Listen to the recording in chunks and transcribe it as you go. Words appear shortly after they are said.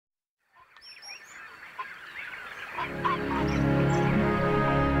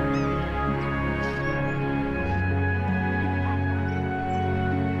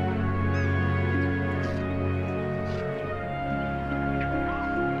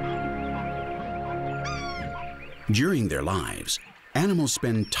During their lives, animals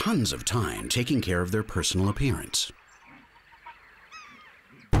spend tons of time taking care of their personal appearance.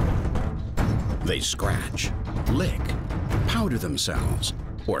 They scratch, lick, powder themselves,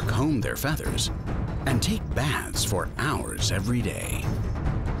 or comb their feathers, and take baths for hours every day.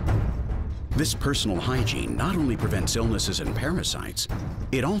 This personal hygiene not only prevents illnesses and parasites,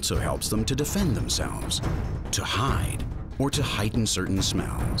 it also helps them to defend themselves, to hide, or to heighten certain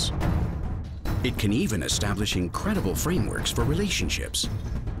smells. It can even establish incredible frameworks for relationships,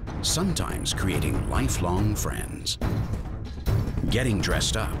 sometimes creating lifelong friends. Getting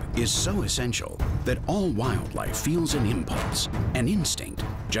dressed up is so essential that all wildlife feels an impulse, an instinct,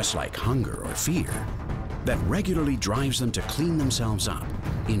 just like hunger or fear, that regularly drives them to clean themselves up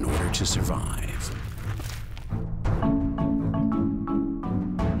in order to survive.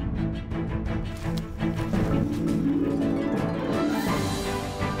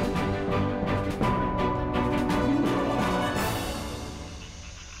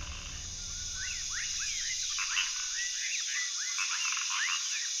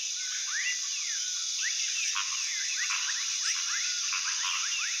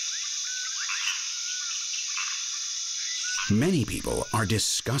 Many people are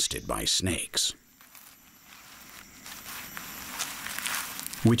disgusted by snakes,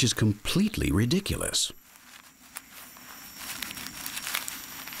 which is completely ridiculous.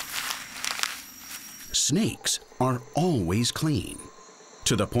 Snakes are always clean,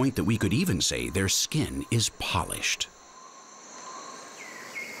 to the point that we could even say their skin is polished.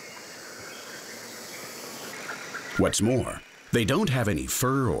 What's more, they don't have any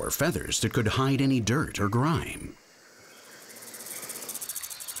fur or feathers that could hide any dirt or grime.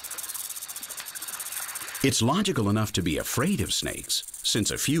 It's logical enough to be afraid of snakes,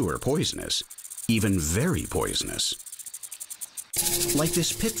 since a few are poisonous, even very poisonous. Like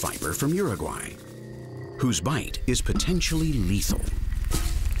this pit viper from Uruguay, whose bite is potentially lethal.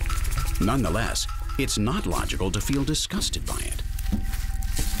 Nonetheless, it's not logical to feel disgusted by it.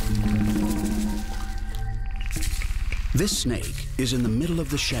 This snake is in the middle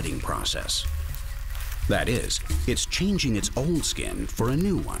of the shedding process. That is, it's changing its old skin for a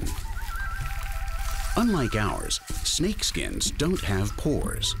new one. Unlike ours, snake skins don't have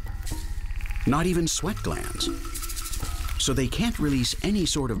pores, not even sweat glands, so they can't release any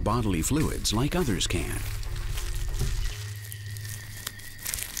sort of bodily fluids like others can.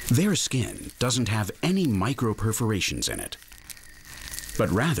 Their skin doesn't have any microperforations in it,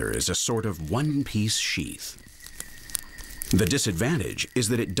 but rather is a sort of one-piece sheath. The disadvantage is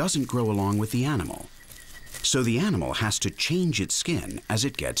that it doesn't grow along with the animal, so the animal has to change its skin as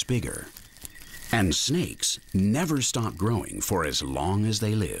it gets bigger. And snakes never stop growing for as long as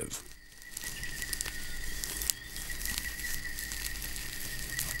they live.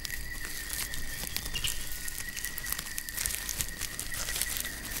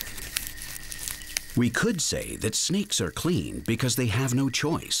 We could say that snakes are clean because they have no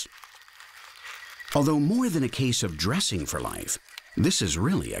choice. Although more than a case of dressing for life, this is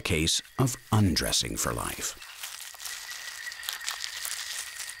really a case of undressing for life.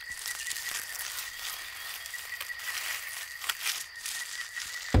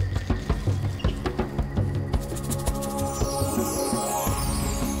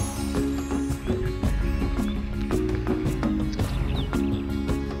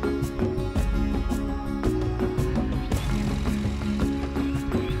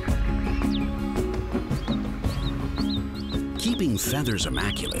 Keeping feathers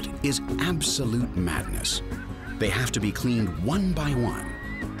immaculate is absolute madness. They have to be cleaned one by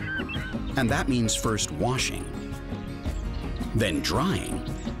one. And that means first washing, then drying,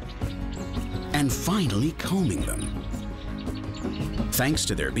 and finally combing them. Thanks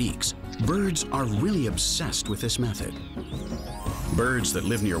to their beaks, birds are really obsessed with this method. Birds that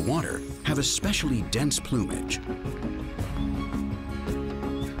live near water have especially dense plumage.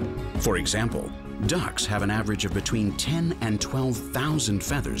 For example, ducks have an average of between 10 and 12,000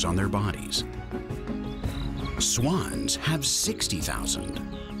 feathers on their bodies. Swans have 60,000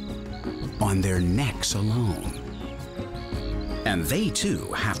 on their necks alone. And they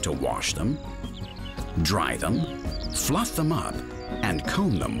too have to wash them, dry them, fluff them up, and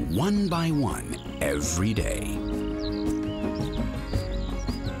comb them one by one every day.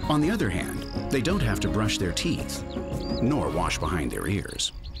 On the other hand, they don't have to brush their teeth, nor wash behind their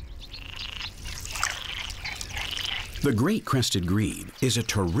ears. The great crested grebe is a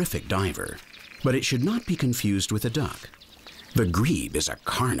terrific diver, but it should not be confused with a duck. The grebe is a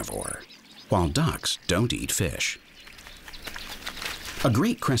carnivore, while ducks don't eat fish. A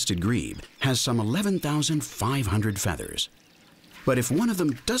great crested grebe has some 11,500 feathers, but if one of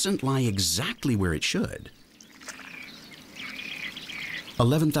them doesn't lie exactly where it should,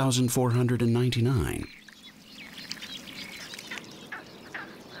 $11,499.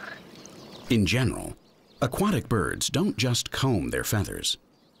 In general, aquatic birds don't just comb their feathers.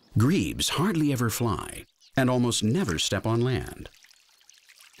 Grebes hardly ever fly and almost never step on land.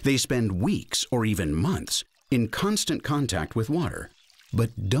 They spend weeks or even months in constant contact with water,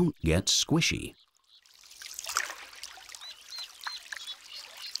 but don't get squishy.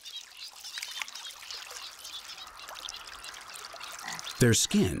 Their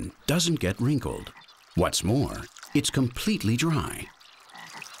skin doesn't get wrinkled. What's more, it's completely dry,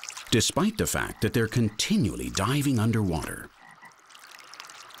 despite the fact that they're continually diving underwater.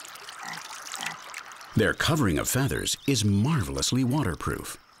 Their covering of feathers is marvelously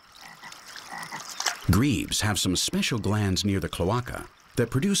waterproof. Grebes have some special glands near the cloaca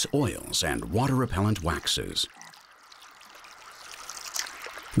that produce oils and water-repellent waxes.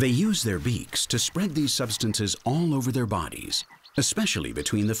 They use their beaks to spread these substances all over their bodies, especially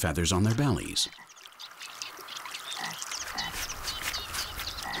between the feathers on their bellies.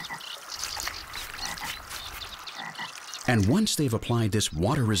 And once they've applied this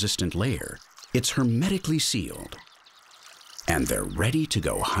water-resistant layer, it's hermetically sealed, and they're ready to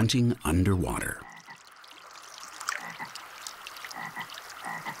go hunting underwater.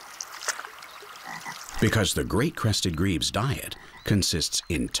 Because the great crested grebe's diet consists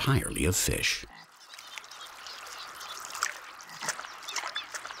entirely of fish.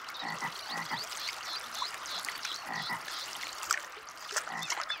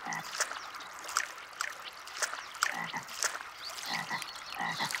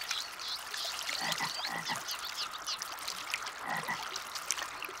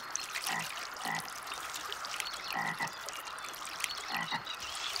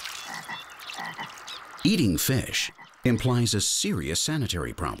 Eating fish implies a serious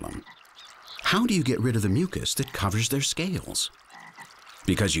sanitary problem. How do you get rid of the mucus that covers their scales?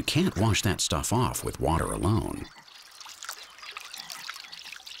 Because you can't wash that stuff off with water alone.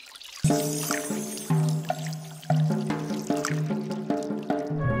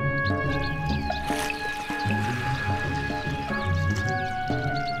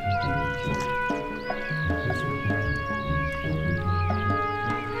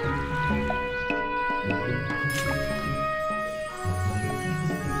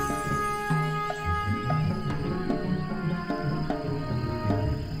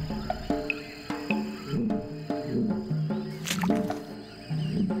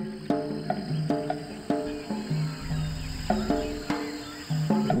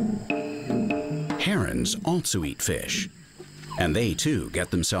 Herons also eat fish, and they too get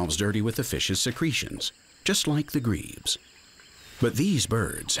themselves dirty with the fish's secretions, just like the grebes. But these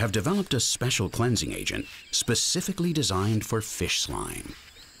birds have developed a special cleansing agent specifically designed for fish slime.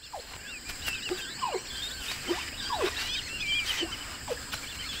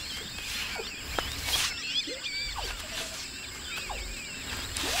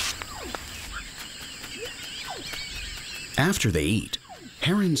 After they eat,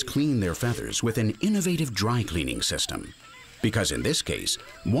 herons clean their feathers with an innovative dry cleaning system, because in this case,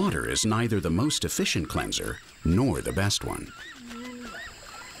 water is neither the most efficient cleanser nor the best one.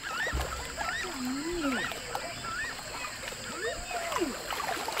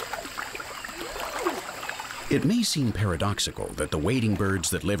 It may seem paradoxical that the wading birds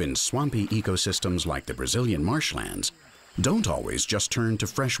that live in swampy ecosystems like the Brazilian marshlands don't always just turn to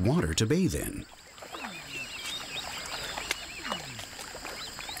fresh water to bathe in.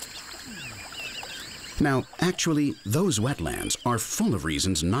 Now, actually, those wetlands are full of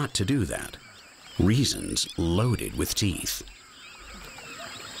reasons not to do that. Reasons loaded with teeth.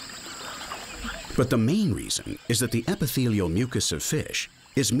 But the main reason is that the epithelial mucus of fish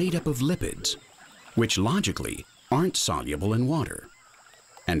is made up of lipids, which logically aren't soluble in water.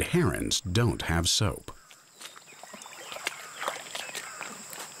 And herons don't have soap.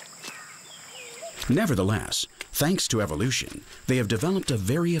 Nevertheless, thanks to evolution, they have developed a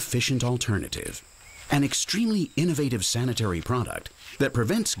very efficient alternative. An extremely innovative sanitary product that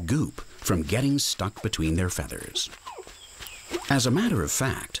prevents goop from getting stuck between their feathers. As a matter of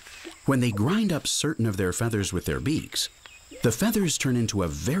fact, when they grind up certain of their feathers with their beaks, the feathers turn into a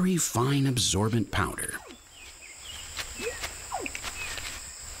very fine absorbent powder.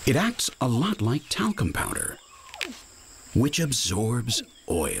 It acts a lot like talcum powder, which absorbs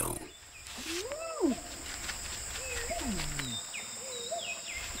oil.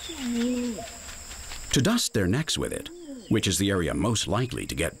 To dust their necks with it, which is the area most likely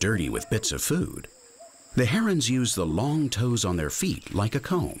to get dirty with bits of food, the herons use the long toes on their feet like a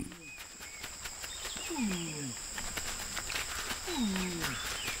comb.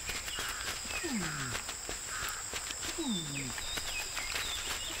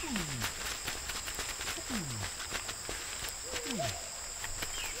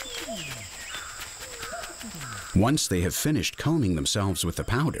 Once they have finished combing themselves with the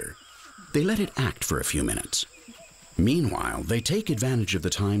powder, they let it act for a few minutes. Meanwhile, they take advantage of the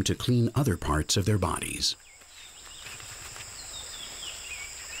time to clean other parts of their bodies.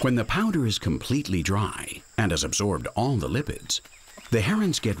 When the powder is completely dry and has absorbed all the lipids, the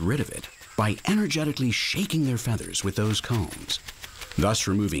herons get rid of it by energetically shaking their feathers with those combs, thus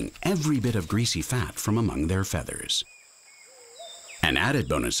removing every bit of greasy fat from among their feathers. An added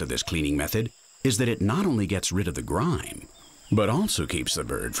bonus of this cleaning method is that it not only gets rid of the grime, but also keeps the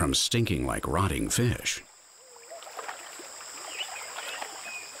bird from stinking like rotting fish.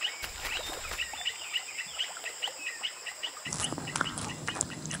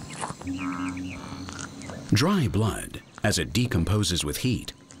 Dry blood, as it decomposes with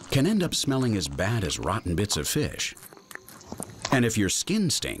heat, can end up smelling as bad as rotten bits of fish. And if your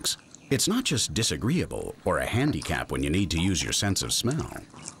skin stinks, it's not just disagreeable or a handicap when you need to use your sense of smell.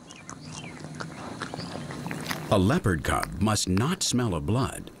 A leopard cub must not smell of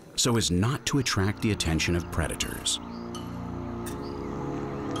blood so as not to attract the attention of predators.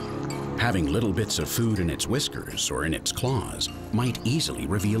 Having little bits of food in its whiskers or in its claws might easily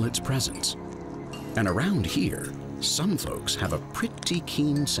reveal its presence. And around here, some folks have a pretty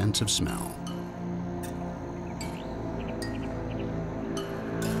keen sense of smell.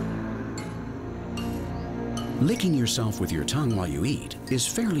 Licking yourself with your tongue while you eat is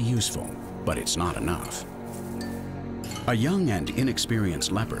fairly useful, but it's not enough. A young and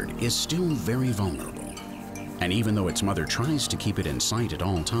inexperienced leopard is still very vulnerable, and even though its mother tries to keep it in sight at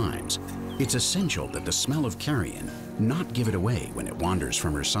all times, it's essential that the smell of carrion not give it away when it wanders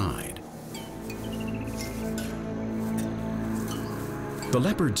from her side. The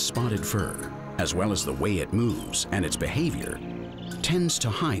leopard's spotted fur, as well as the way it moves and its behavior, tends to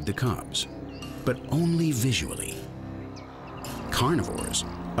hide the cubs, but only visually. Carnivores,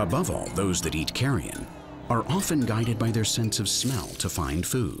 above all those that eat carrion, are often guided by their sense of smell to find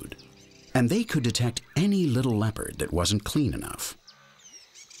food, and they could detect any little leopard that wasn't clean enough.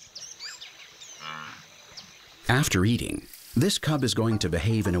 After eating, this cub is going to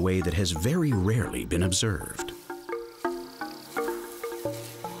behave in a way that has very rarely been observed.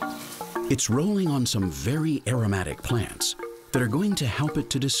 It's rolling on some very aromatic plants that are going to help it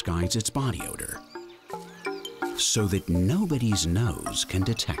to disguise its body odor, so that nobody's nose can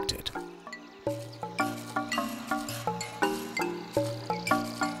detect it.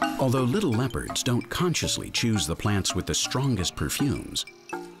 Although little leopards don't consciously choose the plants with the strongest perfumes,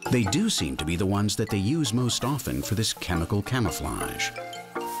 they do seem to be the ones that they use most often for this chemical camouflage.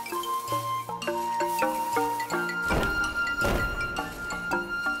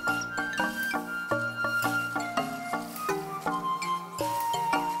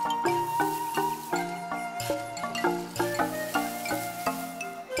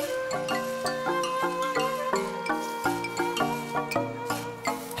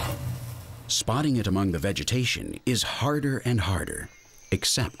 Spotting it among the vegetation is harder and harder,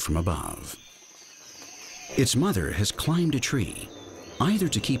 except from above. Its mother has climbed a tree, either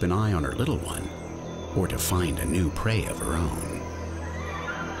to keep an eye on her little one or to find a new prey of her own.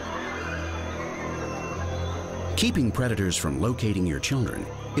 Keeping predators from locating your children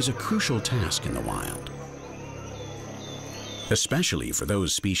is a crucial task in the wild, especially for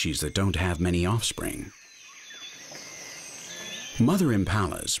those species that don't have many offspring. Mother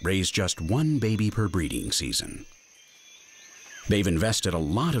impalas raise just one baby per breeding season. They've invested a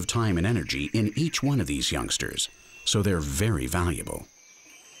lot of time and energy in each one of these youngsters, so they're very valuable.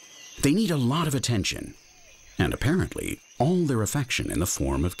 They need a lot of attention, and apparently all their affection in the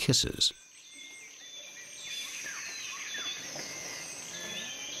form of kisses.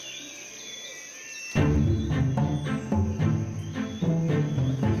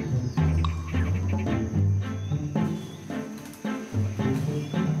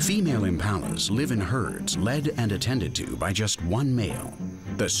 Female impalas live in herds led and attended to by just one male,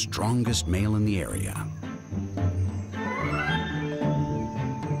 the strongest male in the area.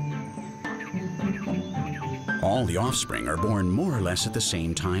 All the offspring are born more or less at the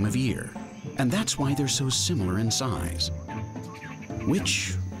same time of year, and that's why they're so similar in size.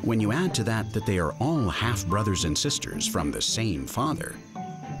 Which, when you add to that they are all half-brothers and sisters from the same father,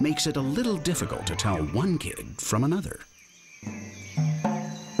 makes it a little difficult to tell one kid from another.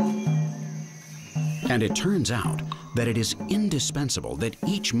 And it turns out that it is indispensable that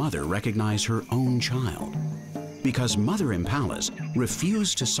each mother recognize her own child, because mother impalas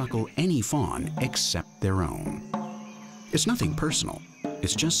refuse to suckle any fawn except their own. It's nothing personal,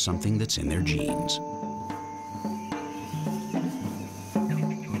 it's just something that's in their genes.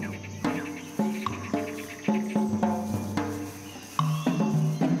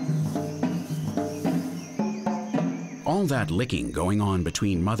 that licking going on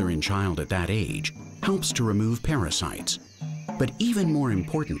between mother and child at that age helps to remove parasites. But even more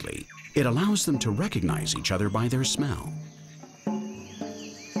importantly, it allows them to recognize each other by their smell.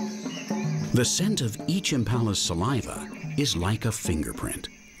 The scent of each impala's saliva is like a fingerprint.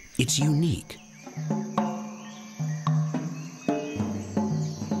 It's unique.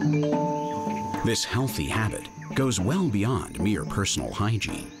 This healthy habit goes well beyond mere personal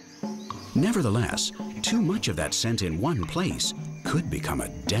hygiene. Nevertheless, too much of that scent in one place could become a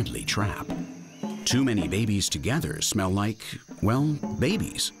deadly trap. Too many babies together smell like, well,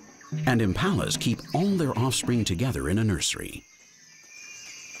 babies. And impalas keep all their offspring together in a nursery.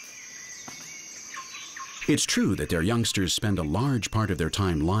 It's true that their youngsters spend a large part of their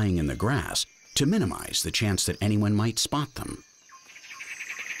time lying in the grass to minimize the chance that anyone might spot them.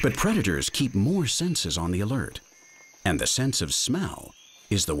 But predators keep more senses on the alert, and the sense of smell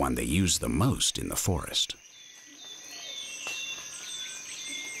is the one they use the most in the forest.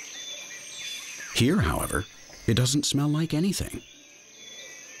 Here, however, it doesn't smell like anything.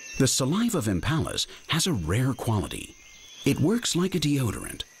 The saliva of impalas has a rare quality. It works like a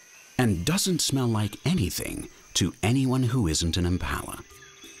deodorant and doesn't smell like anything to anyone who isn't an impala.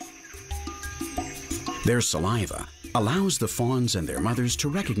 Their saliva allows the fawns and their mothers to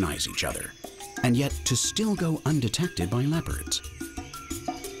recognize each other, and yet to still go undetected by leopards.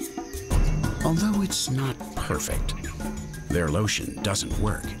 Although it's not perfect, their lotion doesn't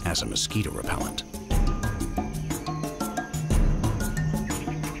work as a mosquito repellent.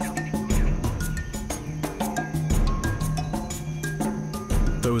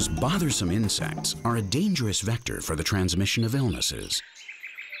 Those bothersome insects are a dangerous vector for the transmission of illnesses,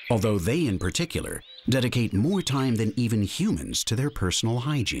 although they in particular dedicate more time than even humans to their personal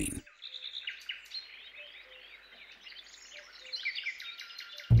hygiene.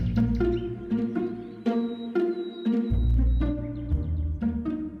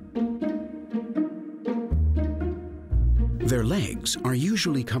 Their legs are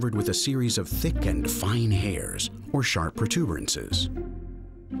usually covered with a series of thick and fine hairs or sharp protuberances.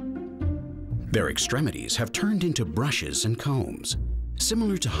 Their extremities have turned into brushes and combs,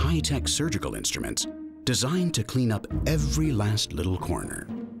 similar to high-tech surgical instruments designed to clean up every last little corner.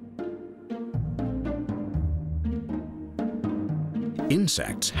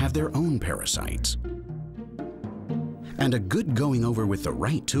 Insects have their own parasites, and a good going over with the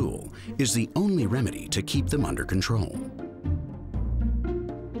right tool is the only remedy to keep them under control.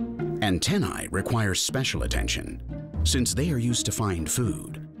 Antennae require special attention, since they are used to find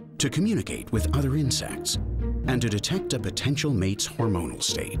food, to communicate with other insects, and to detect a potential mate's hormonal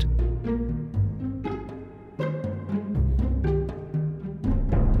state.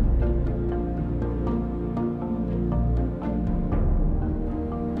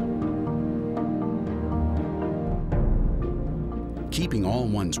 Keeping all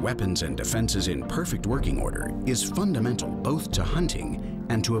one's weapons and defenses in perfect working order is fundamental both to hunting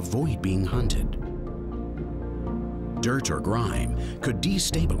and to avoid being hunted. Dirt or grime could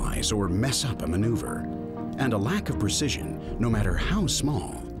destabilize or mess up a maneuver, and a lack of precision, no matter how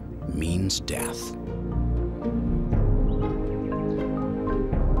small, means death.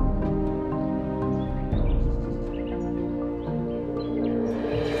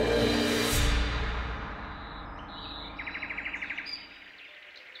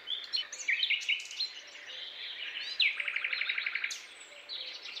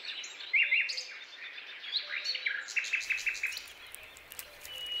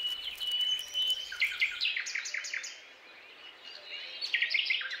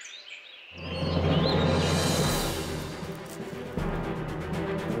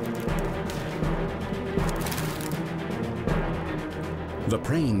 The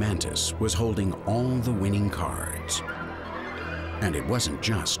praying mantis was holding all the winning cards. And it wasn't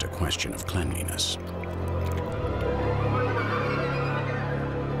just a question of cleanliness.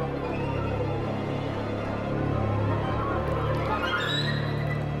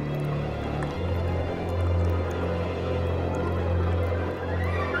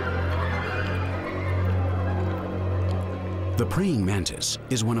 The praying mantis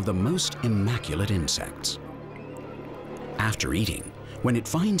is one of the most immaculate insects. After eating, when it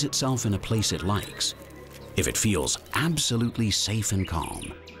finds itself in a place it likes, if it feels absolutely safe and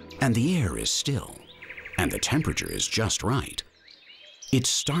calm, and the air is still, and the temperature is just right, it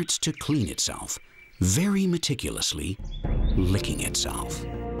starts to clean itself, very meticulously, licking itself.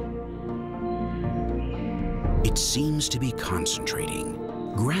 It seems to be concentrating,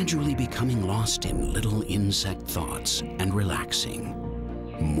 gradually becoming lost in little insect thoughts and relaxing,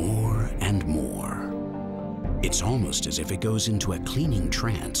 more and more. It's almost as if it goes into a cleaning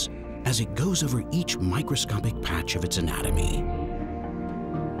trance as it goes over each microscopic patch of its anatomy.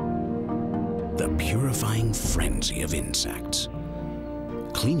 The purifying frenzy of insects.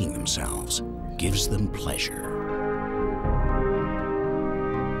 Cleaning themselves gives them pleasure.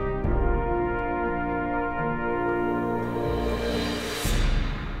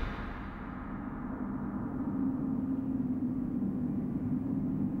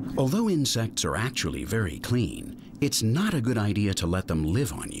 Although insects are actually very clean, it's not a good idea to let them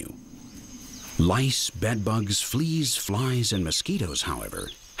live on you. Lice, bedbugs, fleas, flies, and mosquitoes, however,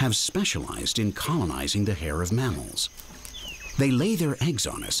 have specialized in colonizing the hair of mammals. They lay their eggs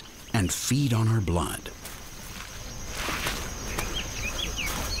on us and feed on our blood.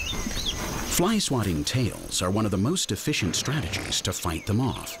 Fly-swatting tails are one of the most efficient strategies to fight them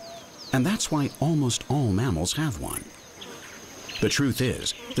off, and that's why almost all mammals have one. The truth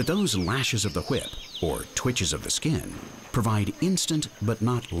is that those lashes of the whip, or twitches of the skin, provide instant but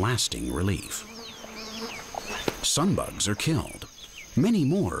not lasting relief. Some bugs are killed. Many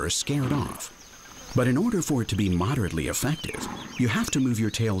more are scared off. But in order for it to be moderately effective, you have to move your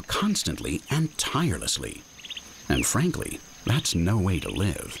tail constantly and tirelessly. And frankly, that's no way to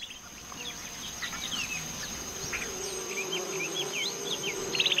live.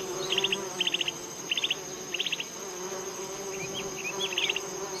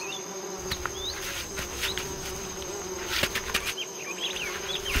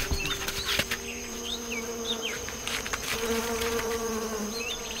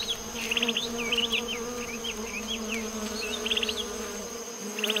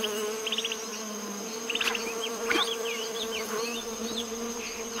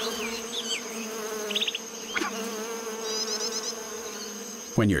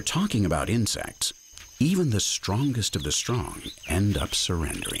 When you're talking about insects, even the strongest of the strong end up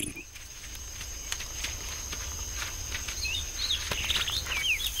surrendering.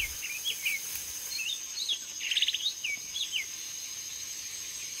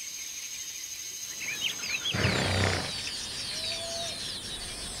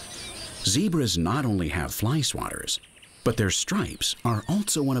 Zebras not only have fly swatters, but their stripes are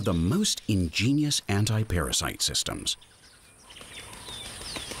also one of the most ingenious anti-parasite systems.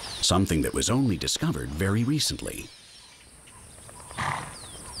 Something that was only discovered very recently.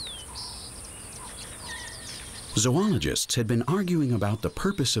 Zoologists had been arguing about the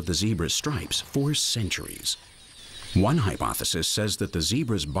purpose of the zebra's stripes for centuries. One hypothesis says that the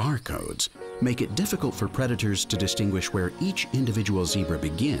zebra's barcodes make it difficult for predators to distinguish where each individual zebra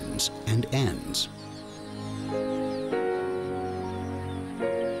begins and ends.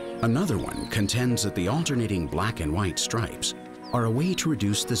 Another one contends that the alternating black and white stripes are a way to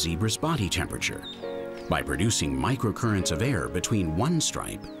reduce the zebra's body temperature by producing microcurrents of air between one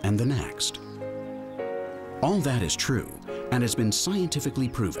stripe and the next. All that is true and has been scientifically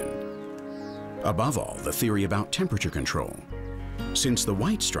proven. Above all, the theory about temperature control. Since the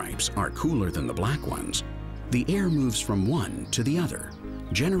white stripes are cooler than the black ones, the air moves from one to the other,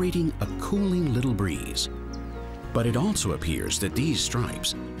 generating a cooling little breeze. But it also appears that these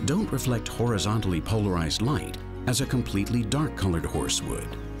stripes don't reflect horizontally polarized light as a completely dark-colored horse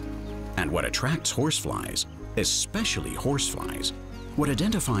would. And what attracts horseflies, especially horseflies, what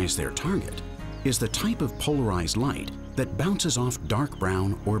identifies their target, is the type of polarized light that bounces off dark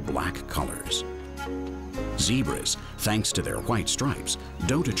brown or black colors. Zebras, thanks to their white stripes,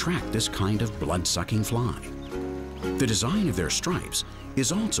 don't attract this kind of blood-sucking fly. The design of their stripes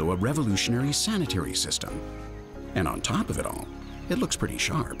is also a revolutionary sanitary system. And on top of it all, it looks pretty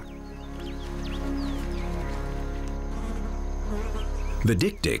sharp. The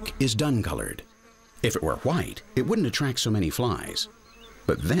dik-dik is dun-colored. If it were white, it wouldn't attract so many flies.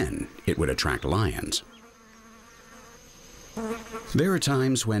 But then it would attract lions. There are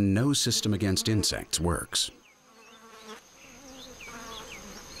times when no system against insects works.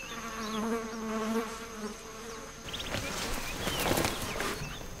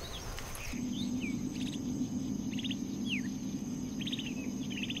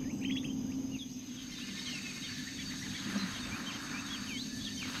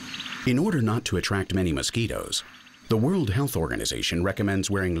 In order not to attract many mosquitoes, the World Health Organization recommends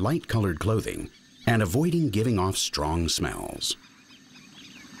wearing light-colored clothing and avoiding giving off strong smells.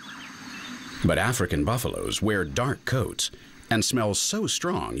 But African buffaloes wear dark coats and smell so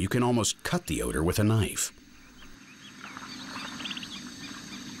strong you can almost cut the odor with a knife.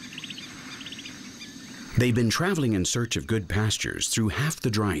 They've been traveling in search of good pastures through half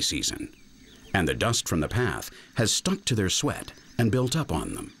the dry season, and the dust from the path has stuck to their sweat and built up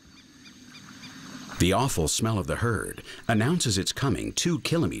on them. The awful smell of the herd announces its coming 2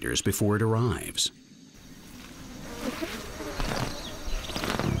 kilometers before it arrives.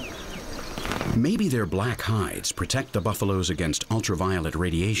 Maybe their black hides protect the buffaloes against ultraviolet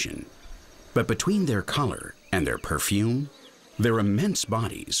radiation, but between their color and their perfume, their immense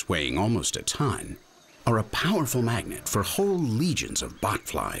bodies, weighing almost a ton, are a powerful magnet for whole legions of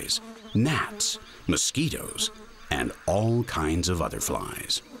botflies, gnats, mosquitoes, and all kinds of other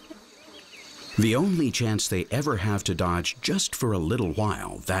flies. The only chance they ever have to dodge just for a little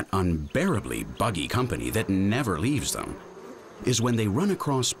while that unbearably buggy company that never leaves them is when they run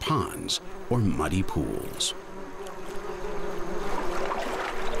across ponds or muddy pools.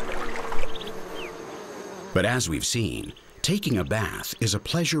 But as we've seen, taking a bath is a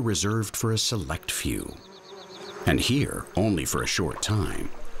pleasure reserved for a select few, and here only for a short time.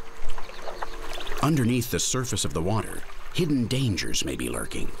 Underneath the surface of the water, hidden dangers may be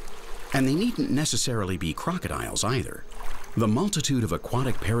lurking, and they needn't necessarily be crocodiles either. The multitude of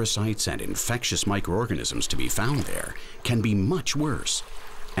aquatic parasites and infectious microorganisms to be found there can be much worse,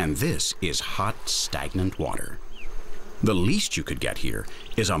 and this is hot, stagnant water. The least you could get here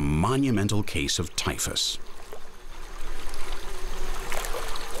is a monumental case of typhus.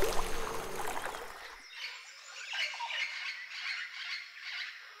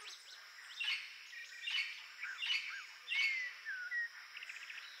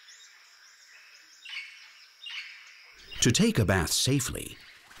 To take a bath safely,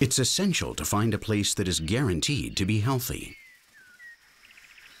 it's essential to find a place that is guaranteed to be healthy.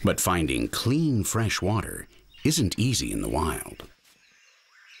 But finding clean, fresh water isn't easy in the wild.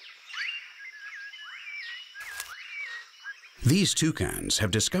 These toucans have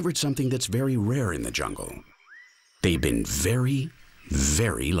discovered something that's very rare in the jungle. They've been very,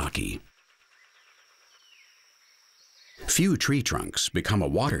 very lucky. Few tree trunks become a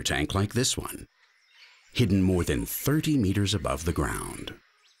water tank like this one, hidden more than 30 meters above the ground.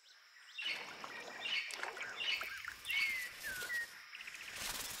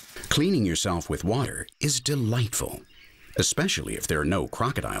 Cleaning yourself with water is delightful, especially if there are no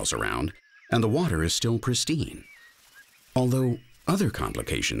crocodiles around and the water is still pristine. Although other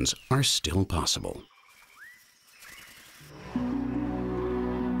complications are still possible.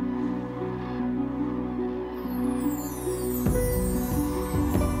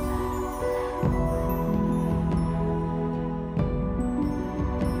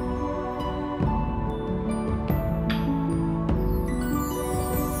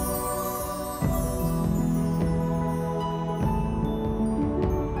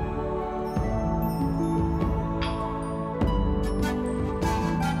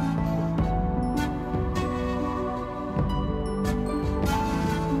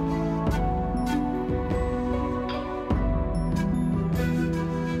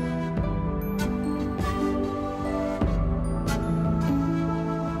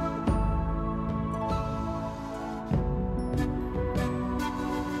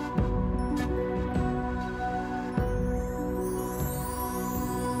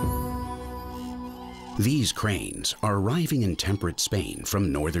 These cranes are arriving in temperate Spain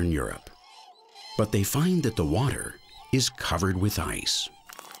from northern Europe, but they find that the water is covered with ice.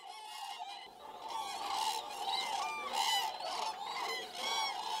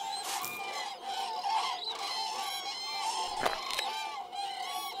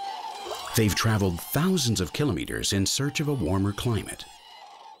 They've traveled thousands of kilometers in search of a warmer climate.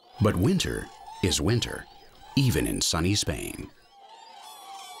 But winter is winter, even in sunny Spain.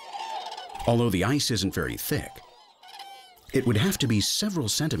 Although the ice isn't very thick, it would have to be several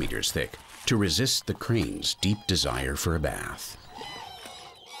centimeters thick to resist the crane's deep desire for a bath.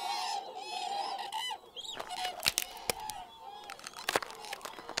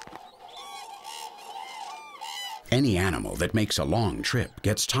 Any animal that makes a long trip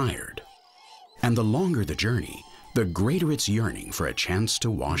gets tired, and the longer the journey, the greater its yearning for a chance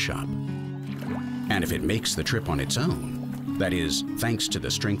to wash up. And if it makes the trip on its own, that is, thanks to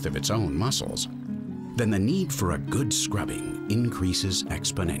the strength of its own muscles, then the need for a good scrubbing increases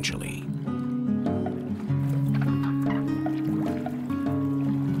exponentially.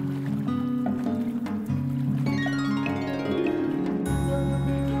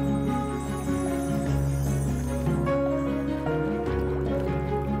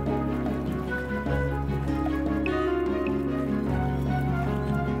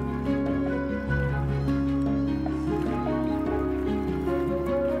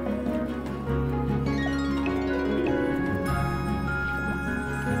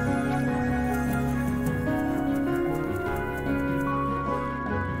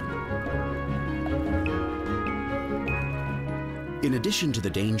 In addition to the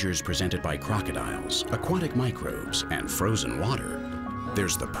dangers presented by crocodiles, aquatic microbes, and frozen water,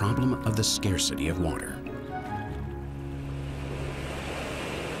 there's the problem of the scarcity of water.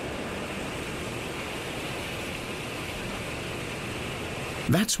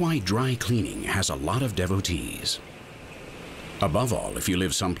 That's why dry cleaning has a lot of devotees. Above all, if you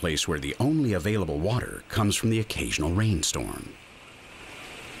live someplace where the only available water comes from the occasional rainstorm.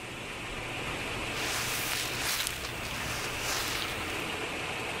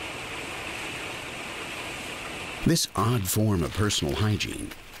 This odd form of personal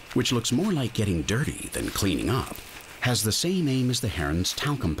hygiene, which looks more like getting dirty than cleaning up, has the same aim as the heron's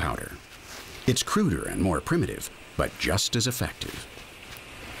talcum powder. It's cruder and more primitive, but just as effective.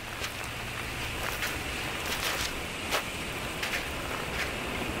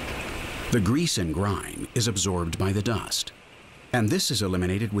 The grease and grime is absorbed by the dust, and this is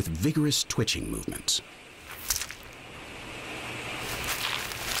eliminated with vigorous twitching movements.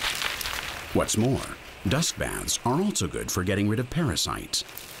 What's more, dust baths are also good for getting rid of parasites.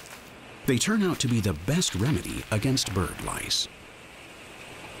 They turn out to be the best remedy against bird lice.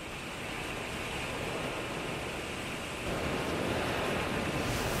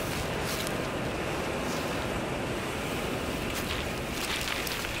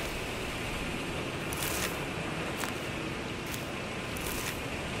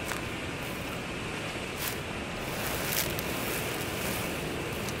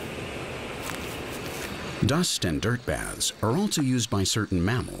 Dust and dirt baths are also used by certain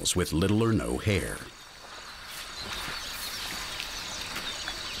mammals with little or no hair.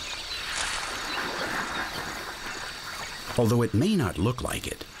 Although it may not look like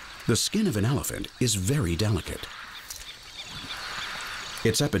it, the skin of an elephant is very delicate.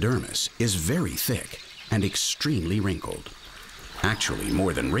 Its epidermis is very thick and extremely wrinkled. Actually,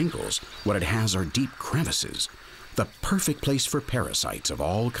 more than wrinkles, what it has are deep crevices, the perfect place for parasites of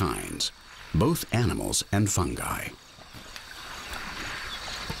all kinds, both animals and fungi.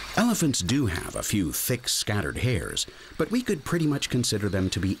 Elephants do have a few thick scattered hairs, but we could pretty much consider them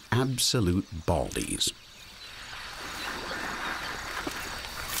to be absolute baldies.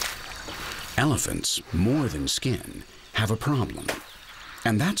 Elephants, more than skin, have a problem.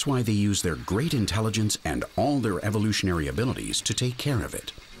 And that's why they use their great intelligence and all their evolutionary abilities to take care of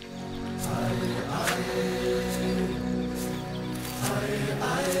it.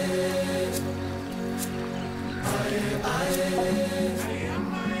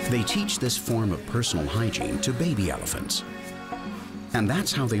 They teach this form of personal hygiene to baby elephants. And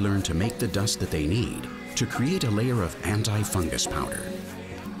that's how they learn to make the dust that they need to create a layer of anti-fungus powder,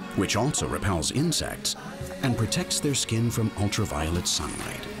 which also repels insects and protects their skin from ultraviolet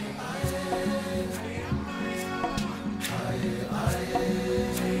sunlight.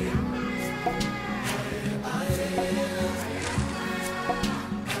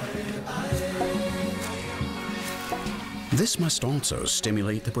 This must also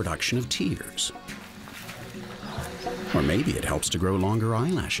stimulate the production of tears. Or maybe it helps to grow longer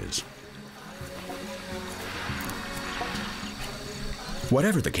eyelashes.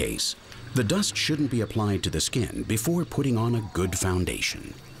 Whatever the case, the dust shouldn't be applied to the skin before putting on a good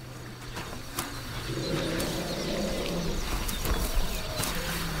foundation.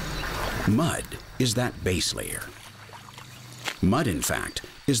 Mud is that base layer. Mud, in fact,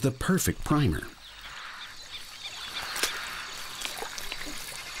 is the perfect primer.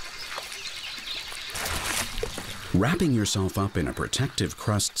 Wrapping yourself up in a protective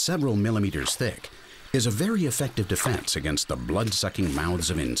crust several millimeters thick is a very effective defense against the blood-sucking mouths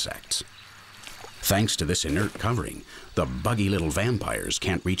of insects. Thanks to this inert covering, the buggy little vampires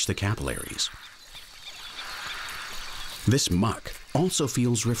can't reach the capillaries. This muck also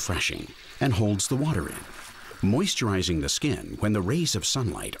feels refreshing and holds the water in, moisturizing the skin when the rays of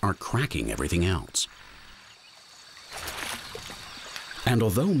sunlight are cracking everything else. And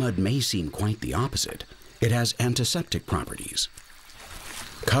although mud may seem quite the opposite, it has antiseptic properties.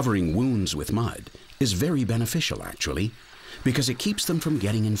 Covering wounds with mud is very beneficial, actually, because it keeps them from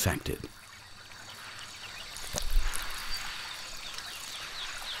getting infected.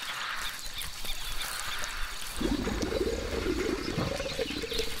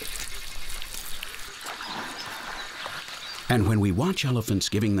 And when we watch elephants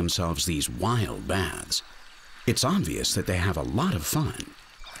giving themselves these wild baths, it's obvious that they have a lot of fun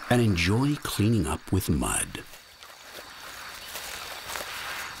and enjoy cleaning up with mud.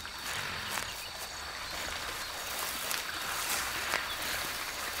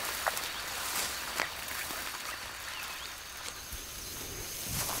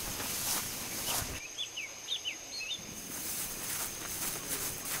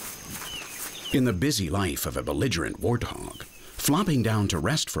 In the busy life of a belligerent warthog, flopping down to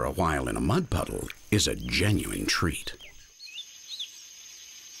rest for a while in a mud puddle is a genuine treat.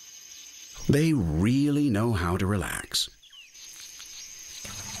 They really know how to relax.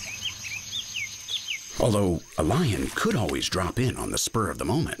 Although a lion could always drop in on the spur of the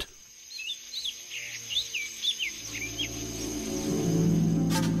moment.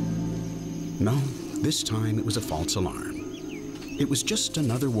 No, this time it was a false alarm. It was just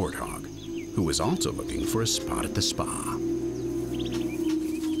another warthog who was also looking for a spot at the spa.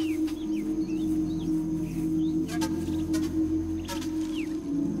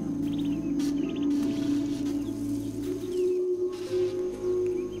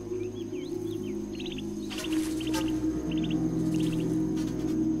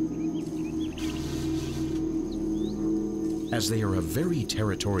 As they are a very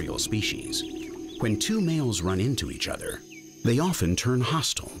territorial species, when two males run into each other, they often turn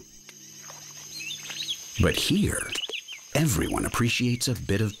hostile. But here, everyone appreciates a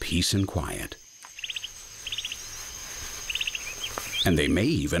bit of peace and quiet. And they may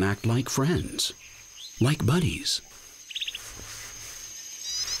even act like friends, like buddies.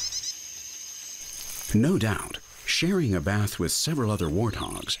 No doubt, sharing a bath with several other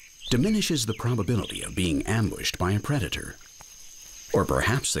warthogs diminishes the probability of being ambushed by a predator. Or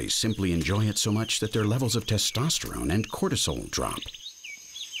perhaps they simply enjoy it so much that their levels of testosterone and cortisol drop.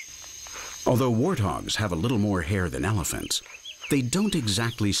 Although warthogs have a little more hair than elephants, they don't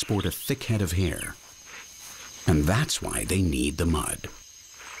exactly sport a thick head of hair. And that's why they need the mud.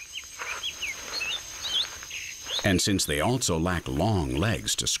 And since they also lack long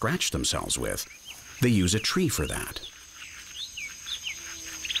legs to scratch themselves with, they use a tree for that.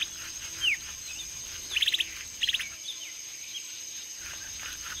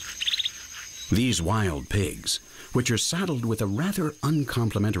 These wild pigs, which are saddled with a rather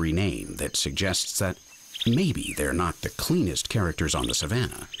uncomplimentary name that suggests that maybe they're not the cleanest characters on the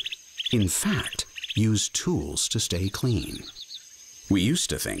savannah, in fact, use tools to stay clean. We used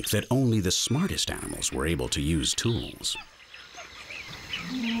to think that only the smartest animals were able to use tools.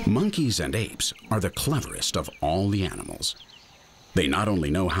 Monkeys and apes are the cleverest of all the animals. They not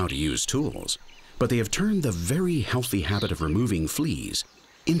only know how to use tools, but they have turned the very healthy habit of removing fleas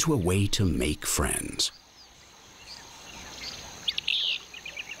into a way to make friends.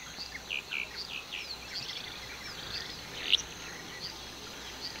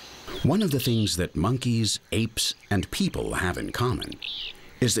 One of the things that monkeys, apes, and people have in common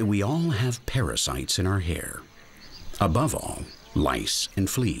is that we all have parasites in our hair. Above all, lice and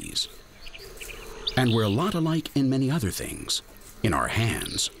fleas. And we're a lot alike in many other things. In our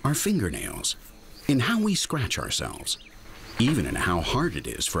hands, our fingernails, in how we scratch ourselves, even in how hard it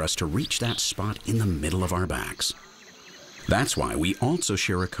is for us to reach that spot in the middle of our backs. That's why we also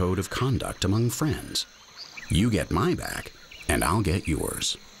share a code of conduct among friends. You get my back, and I'll get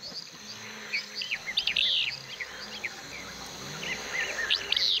yours.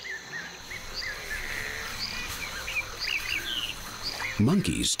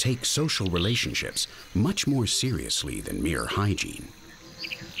 Monkeys take social relationships much more seriously than mere hygiene.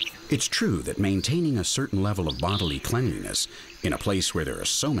 It's true that maintaining a certain level of bodily cleanliness in a place where there are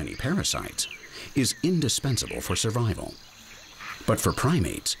so many parasites is indispensable for survival. But for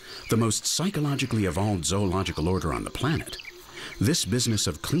primates, the most psychologically evolved zoological order on the planet, this business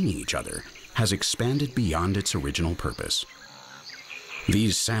of cleaning each other has expanded beyond its original purpose.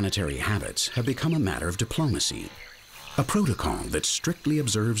 These sanitary habits have become a matter of diplomacy, a protocol that strictly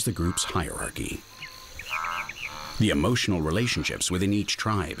observes the group's hierarchy. The emotional relationships within each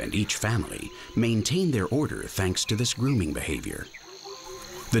tribe and each family maintain their order thanks to this grooming behavior.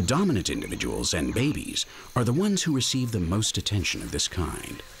 The dominant individuals and babies are the ones who receive the most attention of this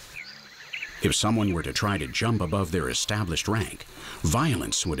kind. If someone were to try to jump above their established rank,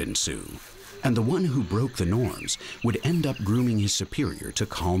 violence would ensue, and the one who broke the norms would end up grooming his superior to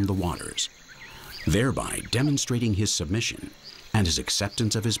calm the waters, thereby demonstrating his submission and his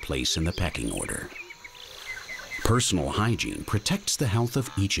acceptance of his place in the pecking order. Personal hygiene protects the health of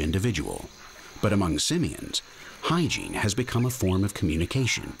each individual, but among simians, hygiene has become a form of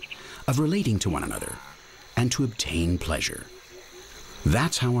communication, of relating to one another, and to obtain pleasure.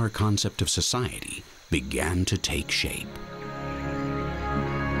 That's how our concept of society began to take shape.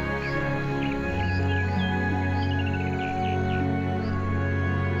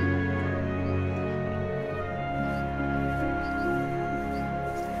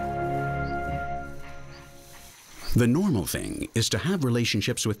 The normal thing is to have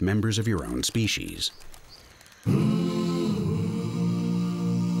relationships with members of your own species.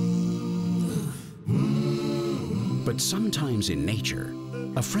 But sometimes in nature,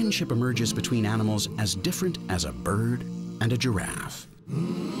 a friendship emerges between animals as different as a bird and a giraffe.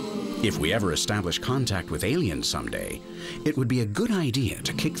 If we ever establish contact with aliens someday, it would be a good idea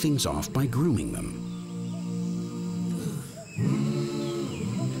to kick things off by grooming them.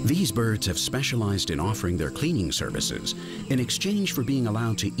 These birds have specialized in offering their cleaning services in exchange for being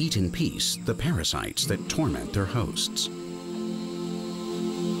allowed to eat in peace the parasites that torment their hosts.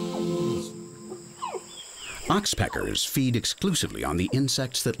 Oxpeckers feed exclusively on the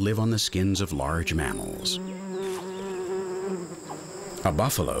insects that live on the skins of large mammals. A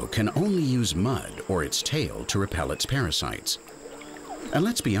buffalo can only use mud or its tail to repel its parasites. And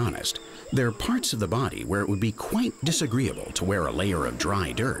let's be honest, there are parts of the body where it would be quite disagreeable to wear a layer of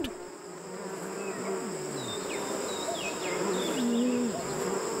dry dirt.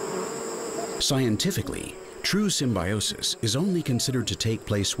 Scientifically, true symbiosis is only considered to take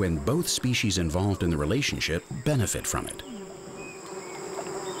place when both species involved in the relationship benefit from it.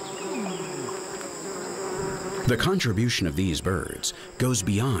 The contribution of these birds goes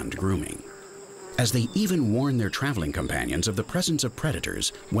beyond grooming, as they even warn their traveling companions of the presence of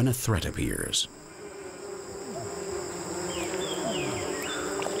predators when a threat appears.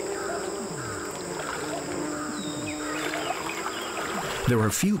 There are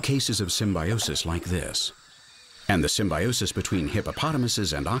few cases of symbiosis like this, and the symbiosis between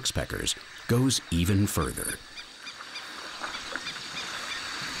hippopotamuses and oxpeckers goes even further.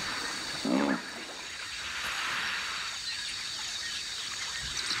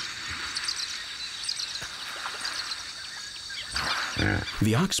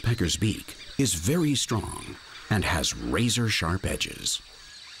 The oxpecker's beak is very strong and has razor-sharp edges.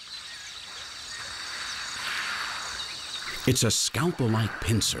 It's a scalpel-like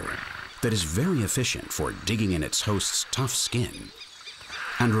pincer that is very efficient for digging in its host's tough skin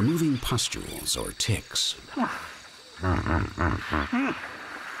and removing pustules or ticks.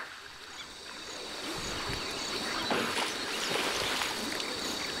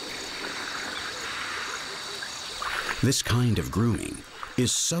 This kind of grooming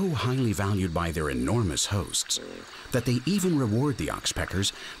is so highly valued by their enormous hosts that they even reward the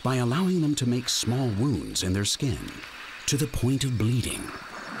oxpeckers by allowing them to make small wounds in their skin to the point of bleeding.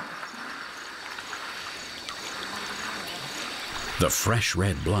 The fresh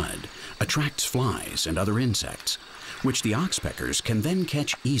red blood attracts flies and other insects, which the oxpeckers can then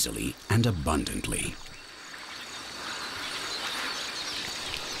catch easily and abundantly.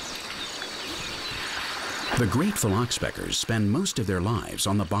 The grateful oxpeckers spend most of their lives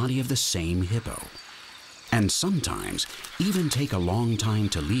on the body of the same hippo, and sometimes even take a long time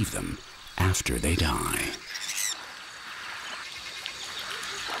to leave them after they die.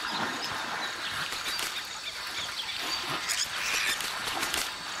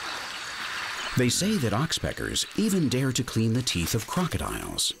 They say that oxpeckers even dare to clean the teeth of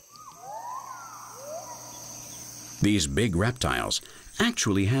crocodiles. These big reptiles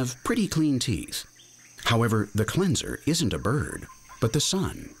actually have pretty clean teeth. However, the cleanser isn't a bird, but the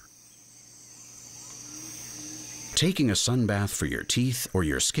sun. Taking a sun bath for your teeth or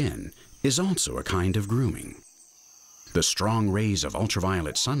your skin is also a kind of grooming. The strong rays of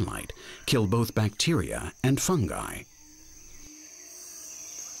ultraviolet sunlight kill both bacteria and fungi.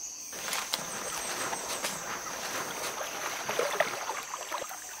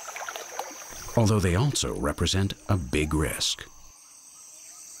 Although they also represent a big risk.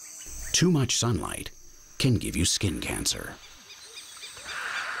 Too much sunlight can give you skin cancer.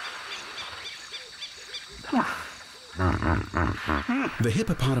 The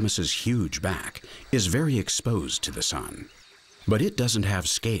hippopotamus's huge back is very exposed to the sun, but it doesn't have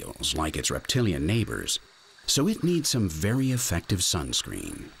scales like its reptilian neighbors, so it needs some very effective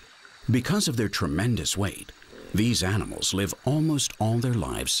sunscreen. Because of their tremendous weight, these animals live almost all their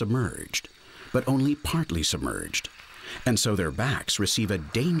lives submerged, but only partly submerged, and so their backs receive a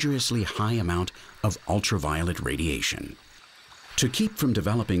dangerously high amount of ultraviolet radiation. To keep from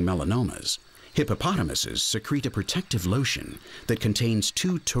developing melanomas, hippopotamuses secrete a protective lotion that contains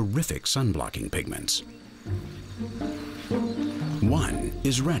two terrific sun-blocking pigments. One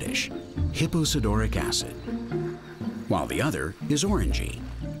is reddish, hipposudoric acid, while the other is orangey,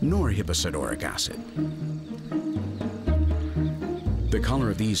 norhipposudoric acid. The color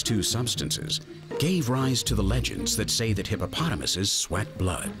of these two substances gave rise to the legends that say that hippopotamuses sweat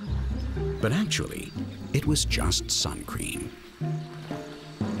blood. But actually, it was just sun cream.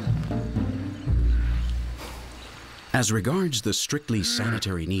 As regards the strictly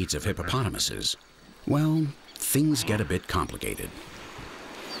sanitary needs of hippopotamuses, well, things get a bit complicated.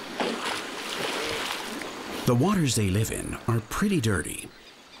 The waters they live in are pretty dirty.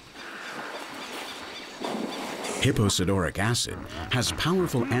 Hipposudoric acid has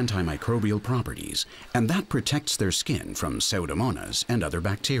powerful antimicrobial properties, and that protects their skin from pseudomonas and other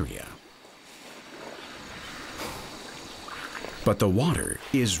bacteria. But the water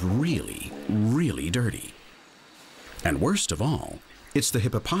is really, really dirty. And worst of all, It's the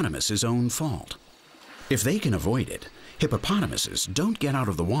hippopotamus's own fault. If they can avoid it, hippopotamuses don't get out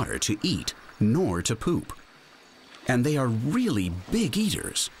of the water to eat nor to poop. And they are really big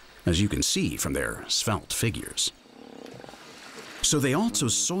eaters, as you can see from their svelte figures. So they also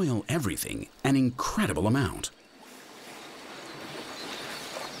soil everything an incredible amount.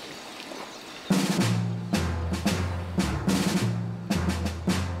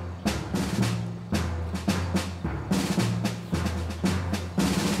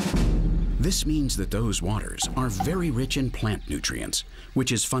 This means that those waters are very rich in plant nutrients,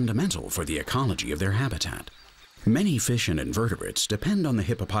 which is fundamental for the ecology of their habitat. Many fish and invertebrates depend on the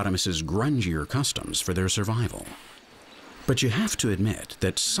hippopotamus's grungier customs for their survival. But you have to admit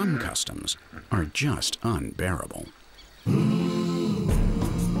that some customs are just unbearable.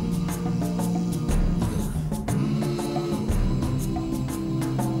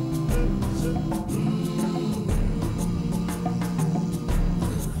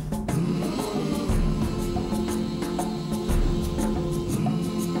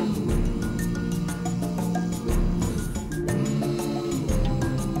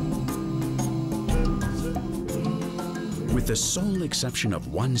 With the sole exception of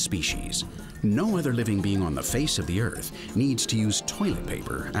one species, no other living being on the face of the earth needs to use toilet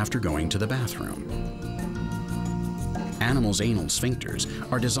paper after going to the bathroom. Animals' anal sphincters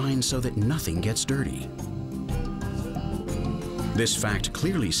are designed so that nothing gets dirty. This fact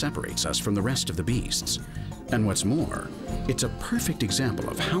clearly separates us from the rest of the beasts. And what's more, it's a perfect example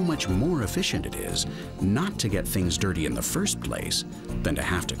of how much more efficient it is not to get things dirty in the first place than to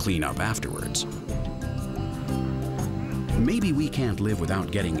have to clean up afterwards. Maybe we can't live without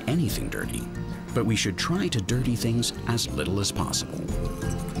getting anything dirty, but we should try to dirty things as little as possible.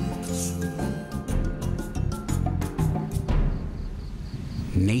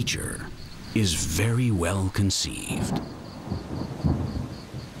 Nature is very well conceived.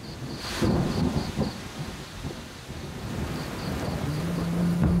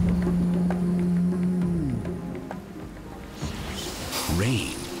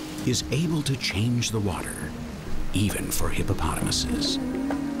 Rain is able to change the water, even for hippopotamuses.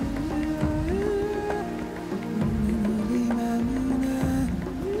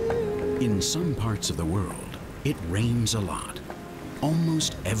 In some parts of the world, it rains a lot,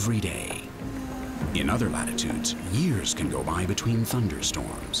 almost every day. In other latitudes, years can go by between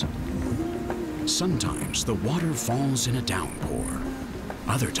thunderstorms. Sometimes the water falls in a downpour.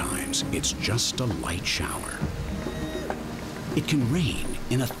 Other times, it's just a light shower. It can rain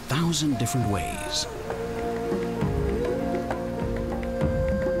in 1,000 different ways.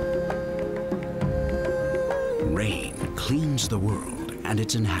 Rain cleans the world and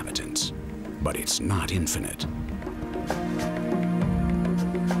its inhabitants, but it's not infinite.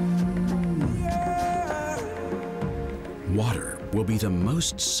 Water will be the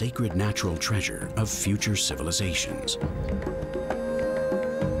most sacred natural treasure of future civilizations,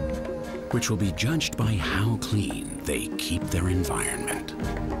 which will be judged by how clean they keep their environment.